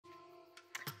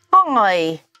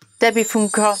Hi, Debbie from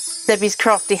Debbie's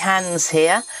Crafty Hands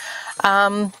here.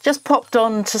 Just popped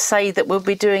on to say that we'll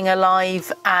be doing a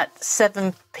live at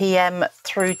 7 p.m.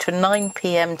 through to 9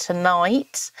 p.m.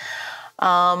 tonight.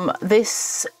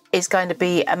 This is going to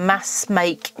be a mass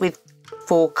make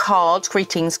for cards,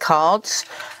 greetings cards,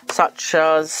 such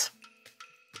as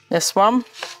this one,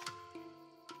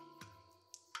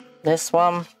 this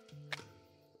one,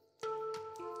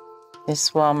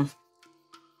 this one,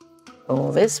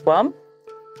 or this one.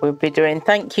 We'll be doing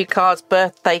thank you cards,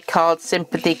 birthday cards,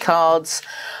 sympathy cards,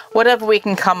 whatever we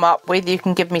can come up with. You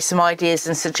can give me some ideas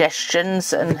and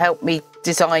suggestions and help me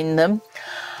design them.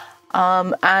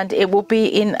 And it will be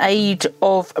in aid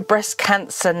of breast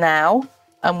cancer now,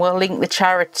 and we'll link the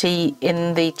charity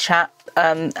in the chat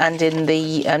and in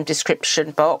the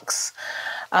description box.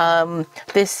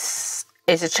 This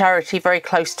is a charity very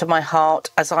close to my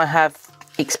heart, as I have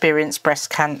experienced breast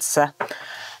cancer.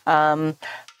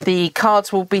 The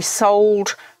cards will be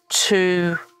sold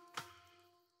to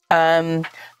the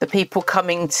people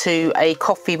coming to a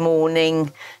coffee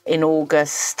morning in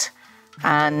August,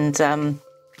 and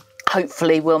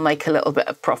hopefully we'll make a little bit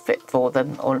of profit for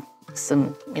them, or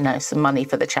some money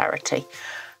for the charity.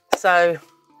 So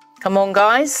come on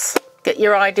guys, get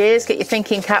your ideas, get your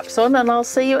thinking caps on, and I'll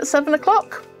see you at 7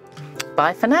 o'clock.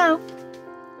 Bye for now.